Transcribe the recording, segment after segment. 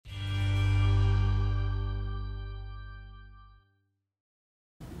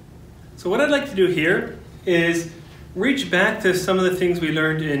So what I'd like to do here is reach back to some of the things we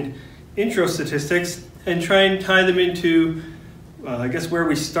learned in intro statistics and try and tie them into, I guess, where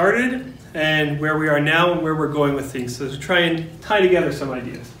we started and where we are now and where we're going with things. So to try and tie together some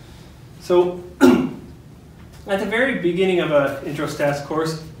ideas. So at the very beginning of an intro stats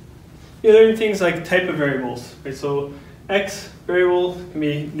course, you learn things like type of variables. Right? So X variable can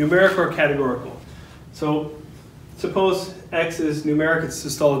be numeric or categorical. So suppose X is numeric, it's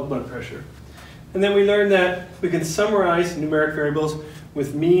systolic blood pressure. And then we learn that we can summarize numeric variables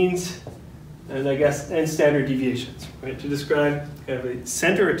with means and and standard deviations, right? To describe kind of a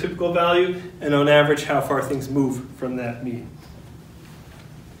center, a typical value, and on average how far things move from that mean.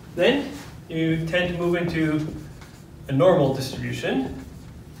 Then you tend to move into a normal distribution.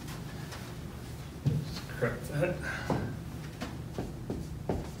 Let's correct that.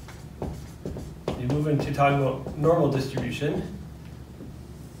 You move into talking about normal distribution.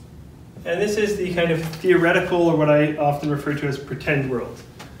 And this is the kind of theoretical, or what I often refer to as pretend world.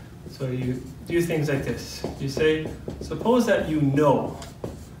 So you do things like this. You say, suppose that you know,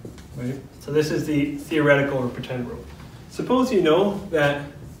 right? So this is the theoretical or pretend world. Suppose you know that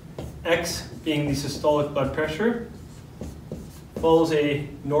X, being the systolic blood pressure, follows a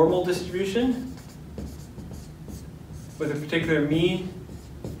normal distribution with a particular mean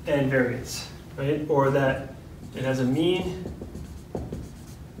and variance, right? Or that it has a mean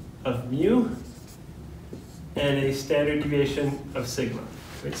of mu and a standard deviation of sigma.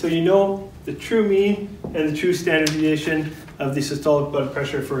 Right? So you know the true mean and the true standard deviation of the systolic blood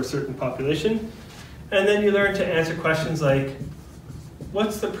pressure for a certain population. And then you learn to answer questions like,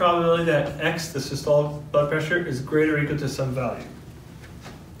 what's the probability that X, the systolic blood pressure, is greater or equal to some value?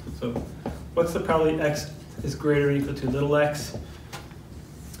 So what's the probability X is greater or equal to little x?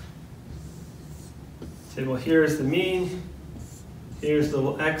 Say, well, here's the mean. Here's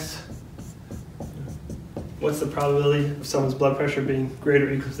little x. What's the probability of someone's blood pressure being greater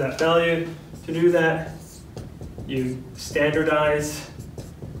or equal to that value? To do that, you standardize,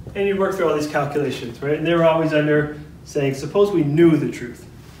 and you work through all these calculations, right? And they're always under saying, suppose we knew the truth.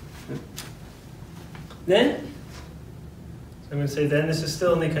 Then, I'm going to say then, this is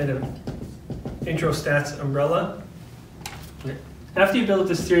still in the kind of intro stats umbrella. After you build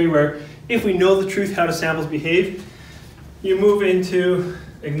this theory where if we know the truth, how do samples behave, you move into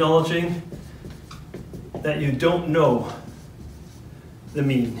acknowledging that you don't know the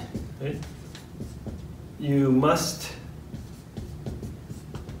mean. Right? You must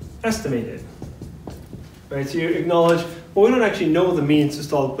estimate it. Right? So you acknowledge, well, we don't actually know the mean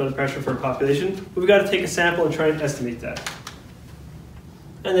systolic blood pressure for a population, but we've got to take a sample and try and estimate that.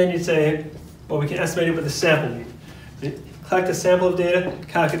 And then you say, well, we can estimate it with a sample mean. You collect a sample of data,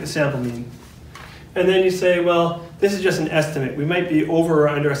 calculate the sample mean. And then you say, well, this is just an estimate. We might be over or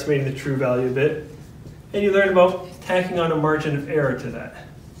underestimating the true value a bit. And you learn about tacking on a margin of error to that.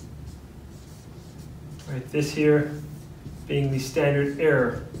 Right, this here being the standard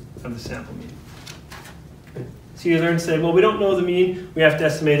error of the sample mean. Okay. So you learn to say, well, we don't know the mean. We have to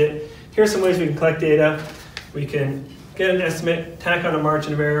estimate it. Here's some ways we can collect data. We can get an estimate, tack on a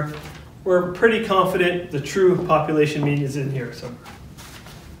margin of error. We're pretty confident the true population mean is in here somewhere.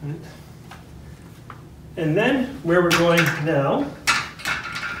 Right. And then where we're going now,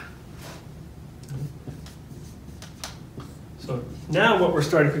 so now what we're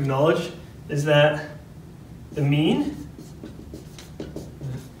starting to acknowledge is that the mean,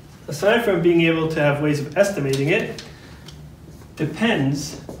 aside from being able to have ways of estimating it,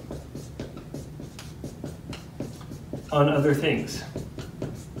 depends on other things.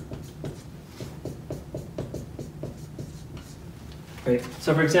 Right.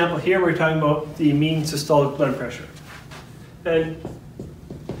 So for example, here we're talking about the mean systolic blood pressure. And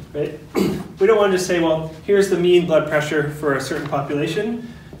right, we don't want to just say, well, here's the mean blood pressure for a certain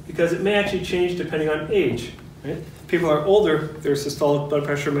population, because it may actually change depending on age. Right? If people are older, their systolic blood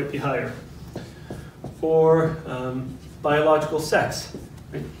pressure might be higher. Or biological sex.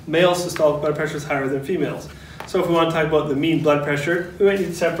 Right? Male systolic blood pressure is higher than females. So if we want to talk about the mean blood pressure, we might need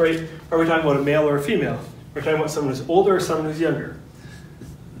to separate, are we talking about a male or a female? We're talking about someone who's older or someone who's younger.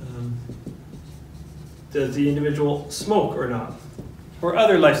 Does the individual smoke or not? Or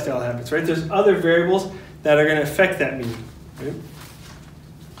other lifestyle habits, right? There's other variables that are going to affect that mean. Right?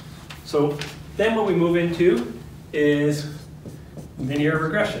 So then what we move into is linear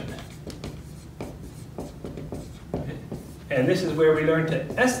regression. Okay. And this is where we learn to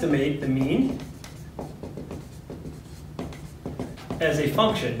estimate the mean as a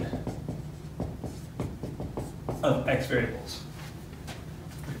function of x variables.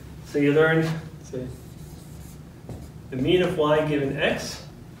 So you learn, say, the mean of y given x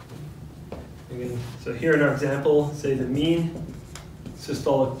So here in our example, say the mean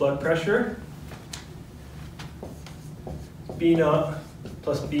systolic blood pressure, B0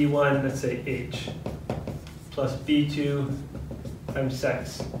 plus B1, let's say H, plus B2 times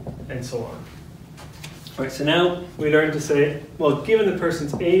sex, and so on. All right, so now we learn to say, well, given the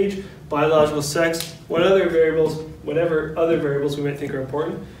person's age, biological sex, whatever other variables we might think are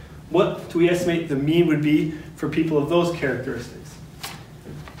important, what do we estimate the mean would be for people of those characteristics?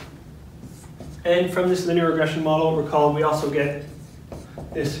 And from this linear regression model, recall we also get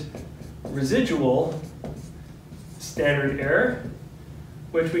this residual standard error,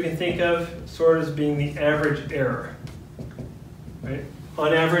 which we can think of sort of as being the average error. Right?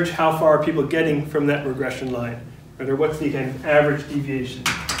 On average, how far are people getting from that regression line? Right? Or what's the kind of average deviation?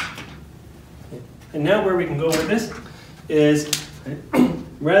 And now where we can go with this is,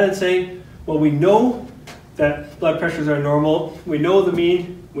 rather than saying, well, we know that blood pressures are normal, we know the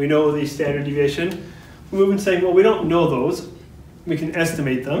mean, we know the standard deviation, we move into saying, well, we don't know those, we can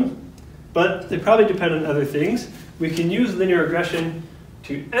estimate them, but they probably depend on other things. We can use linear regression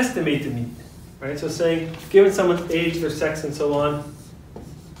to estimate the mean, right? So saying, given someone's age, their sex, and so on,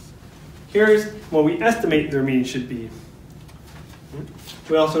 here's what we estimate their mean should be.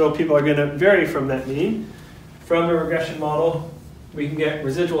 We also know people are going to vary from that mean. From a regression model, we can get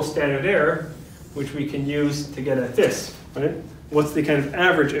residual standard error, which we can use to get at this, right? What's the kind of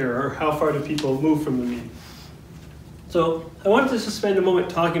average error, or how far do people move from the mean? So I wanted to just spend a moment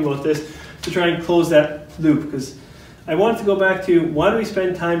talking about this to try and close that loop, because I wanted to go back to why do we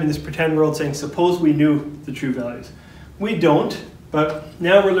spend time in this pretend world saying, suppose we knew the true values? We don't, but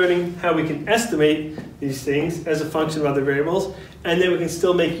now we're learning how we can estimate these things as a function of other variables, and then we can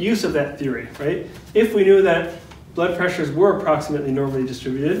still make use of that theory, right? If we knew that blood pressures were approximately normally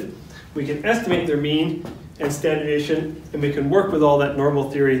distributed, we can estimate their mean and standard deviation, and we can work with all that normal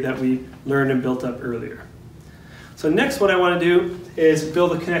theory that we learned and built up earlier. So next what I want to do is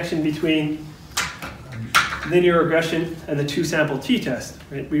build a connection between linear regression and the two-sample t-test.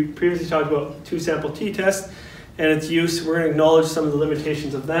 Right? We previously talked about two-sample t-test and its use. We're going to acknowledge some of the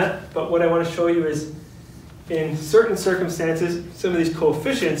limitations of that, but what I want to show you is in certain circumstances, some of these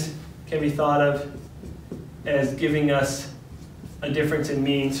coefficients can be thought of as giving us a difference in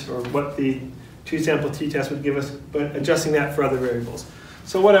means, or what the two-sample t-test would give us, but adjusting that for other variables.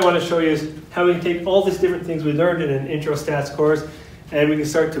 So what I want to show you is how we can take all these different things we learned in an intro stats course, and we can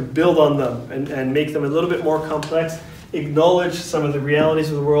start to build on them and make them a little bit more complex, acknowledge some of the realities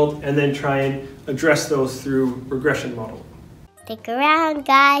of the world, and then try and address those through regression modeling. Stick around,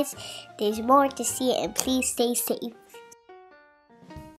 guys. There's more to see, and please stay safe.